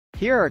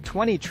Here are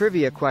 20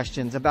 trivia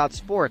questions about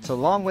sports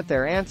along with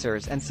their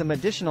answers and some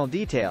additional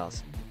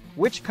details.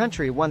 Which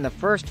country won the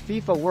first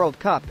FIFA World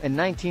Cup in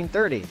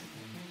 1930?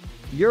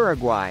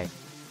 Uruguay.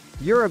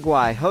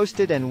 Uruguay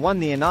hosted and won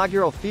the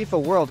inaugural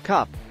FIFA World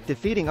Cup,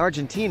 defeating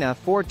Argentina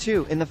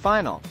 4-2 in the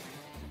final.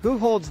 Who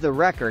holds the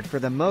record for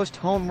the most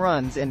home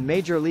runs in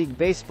Major League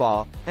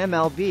Baseball,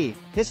 MLB,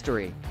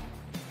 history?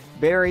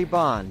 Barry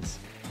Bonds.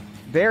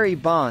 Barry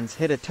Bonds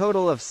hit a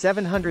total of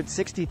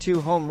 762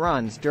 home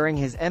runs during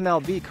his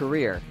MLB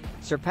career,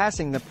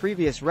 surpassing the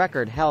previous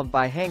record held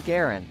by Hank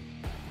Aaron.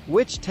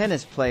 Which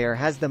tennis player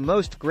has the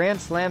most Grand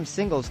Slam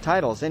singles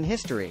titles in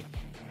history?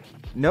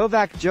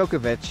 Novak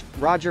Djokovic,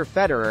 Roger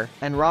Federer,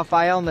 and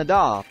Rafael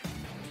Nadal.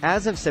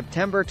 As of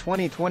September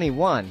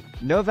 2021,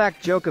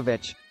 Novak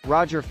Djokovic,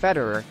 Roger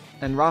Federer,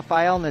 and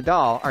Rafael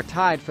Nadal are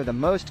tied for the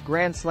most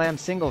Grand Slam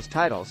singles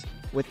titles,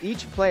 with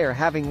each player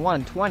having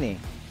won 20.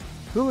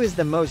 Who is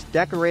the most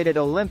decorated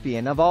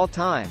Olympian of all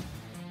time?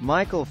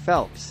 Michael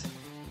Phelps.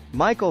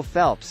 Michael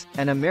Phelps,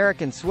 an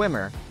American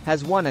swimmer,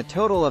 has won a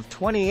total of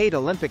 28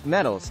 Olympic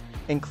medals,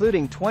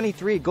 including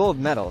 23 gold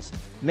medals,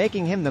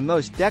 making him the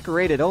most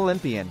decorated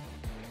Olympian.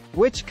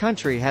 Which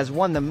country has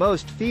won the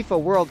most FIFA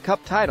World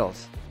Cup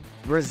titles?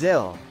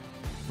 Brazil.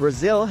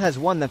 Brazil has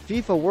won the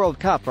FIFA World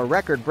Cup a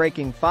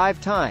record-breaking 5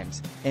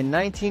 times, in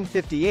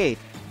 1958,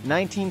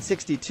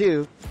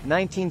 1962,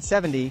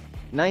 1970,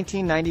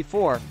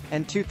 1994,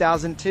 and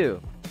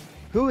 2002.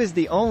 Who is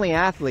the only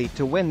athlete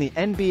to win the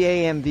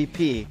NBA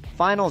MVP,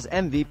 Finals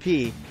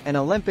MVP, and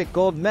Olympic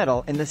gold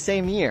medal in the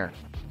same year?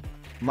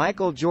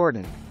 Michael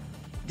Jordan.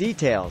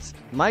 Details: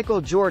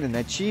 Michael Jordan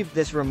achieved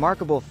this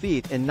remarkable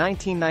feat in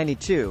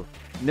 1992,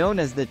 known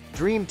as the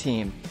Dream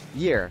Team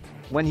year,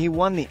 when he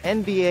won the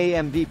NBA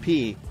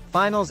MVP,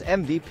 Finals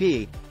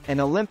MVP, and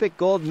Olympic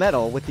gold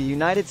medal with the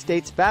United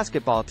States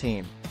basketball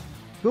team.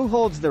 Who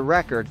holds the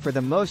record for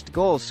the most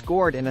goals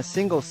scored in a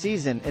single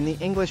season in the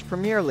English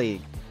Premier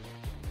League?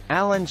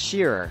 Alan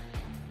Shearer.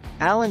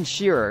 Alan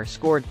Shearer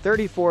scored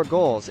 34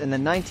 goals in the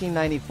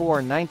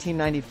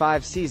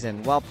 1994-1995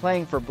 season while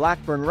playing for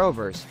Blackburn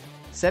Rovers,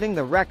 setting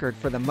the record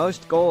for the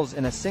most goals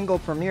in a single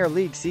Premier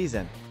League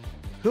season.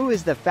 Who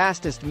is the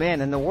fastest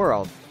man in the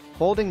world,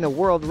 holding the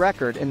world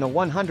record in the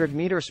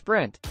 100-meter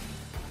sprint?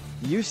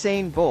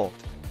 Usain Bolt.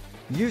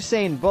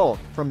 Usain Bolt,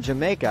 from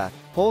Jamaica,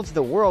 holds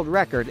the world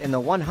record in the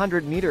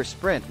 100-meter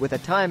sprint with a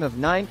time of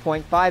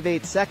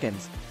 9.58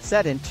 seconds,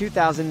 set in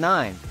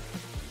 2009.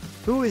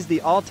 Who is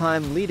the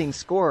all-time leading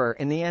scorer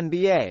in the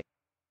NBA?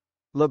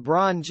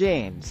 LeBron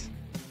James.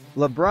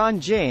 LeBron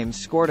James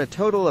scored a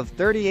total of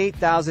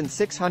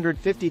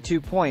 38,652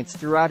 points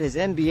throughout his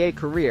NBA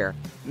career,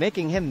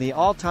 making him the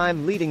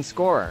all-time leading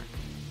scorer.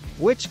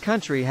 Which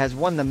country has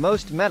won the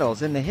most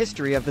medals in the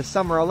history of the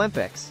Summer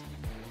Olympics?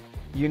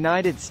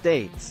 United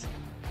States.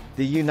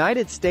 The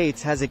United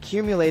States has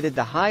accumulated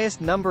the highest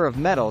number of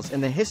medals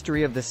in the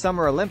history of the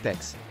Summer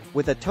Olympics,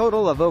 with a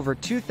total of over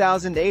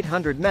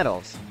 2,800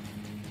 medals.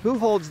 Who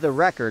holds the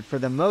record for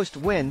the most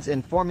wins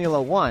in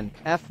Formula 1,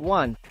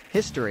 F1,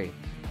 history?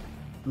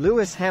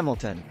 Lewis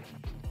Hamilton.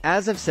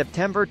 As of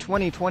September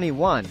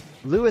 2021,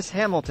 Lewis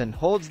Hamilton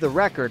holds the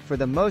record for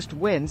the most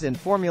wins in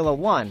Formula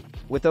 1,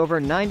 with over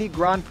 90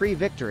 Grand Prix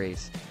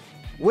victories.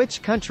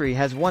 Which country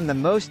has won the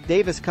most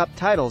Davis Cup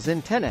titles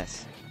in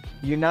tennis?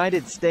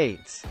 United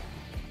States.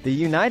 The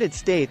United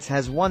States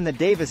has won the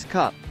Davis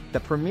Cup, the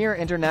premier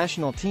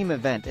international team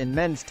event in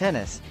men's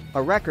tennis,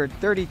 a record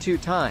 32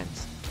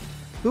 times.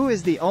 Who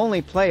is the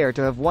only player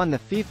to have won the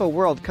FIFA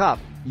World Cup,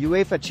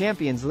 UEFA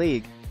Champions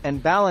League,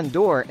 and Ballon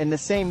d'Or in the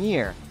same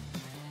year?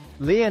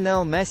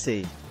 Lionel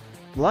Messi.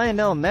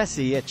 Lionel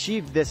Messi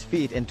achieved this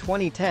feat in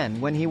 2010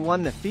 when he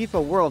won the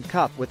FIFA World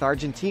Cup with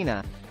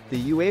Argentina,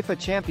 the UEFA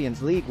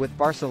Champions League with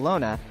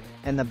Barcelona,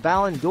 and the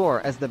Ballon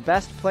d'Or as the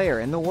best player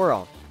in the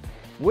world.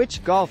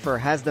 Which golfer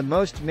has the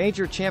most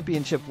major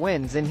championship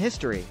wins in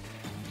history?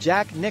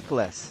 Jack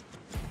Nicklaus.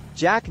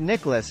 Jack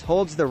Nicklaus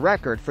holds the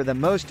record for the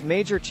most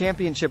major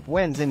championship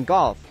wins in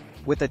golf,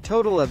 with a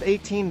total of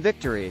 18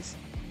 victories.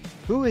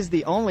 Who is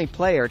the only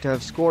player to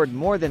have scored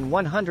more than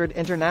 100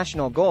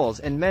 international goals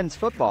in men's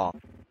football?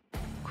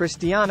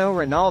 Cristiano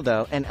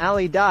Ronaldo and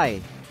Ali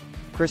Daei.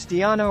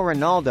 Cristiano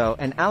Ronaldo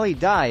and Ali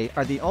Daei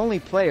are the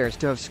only players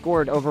to have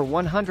scored over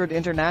 100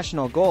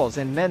 international goals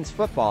in men's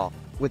football,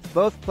 with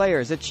both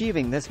players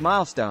achieving this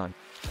milestone.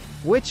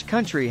 Which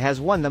country has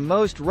won the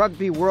most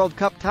Rugby World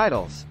Cup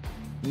titles?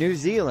 New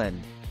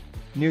Zealand.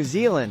 New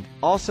Zealand,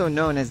 also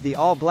known as the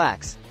All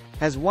Blacks,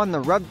 has won the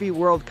Rugby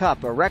World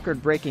Cup a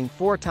record-breaking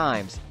 4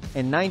 times,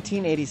 in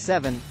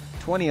 1987,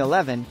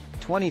 2011,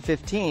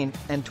 2015,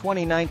 and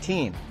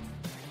 2019.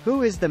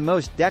 Who is the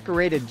most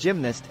decorated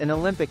gymnast in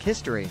Olympic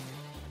history?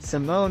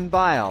 Simone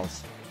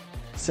Biles.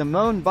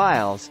 Simone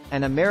Biles,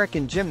 an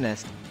American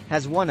gymnast,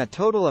 has won a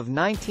total of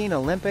 19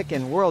 Olympic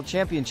and World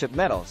Championship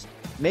medals,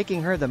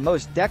 making her the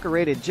most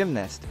decorated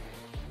gymnast.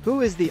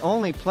 Who is the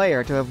only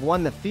player to have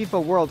won the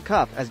FIFA World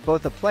Cup as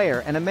both a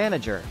player and a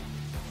manager?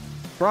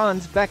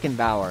 Franz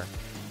Beckenbauer.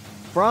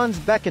 Franz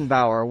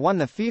Beckenbauer won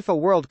the FIFA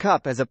World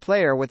Cup as a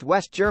player with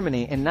West Germany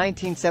in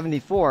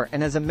 1974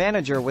 and as a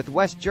manager with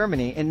West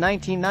Germany in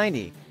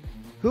 1990.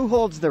 Who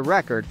holds the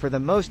record for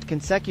the most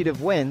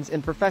consecutive wins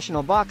in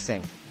professional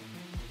boxing?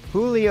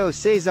 Julio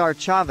Cesar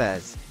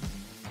Chavez.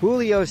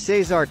 Julio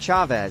Cesar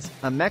Chavez,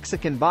 a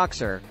Mexican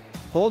boxer,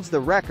 holds the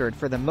record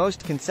for the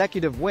most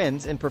consecutive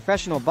wins in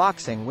professional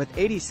boxing with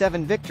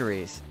 87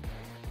 victories.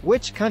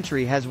 Which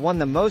country has won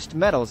the most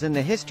medals in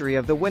the history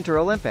of the Winter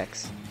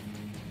Olympics?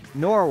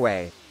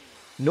 Norway.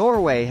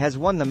 Norway has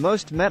won the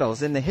most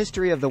medals in the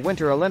history of the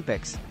Winter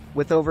Olympics,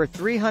 with over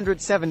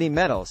 370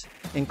 medals,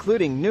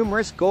 including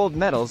numerous gold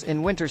medals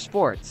in winter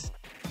sports.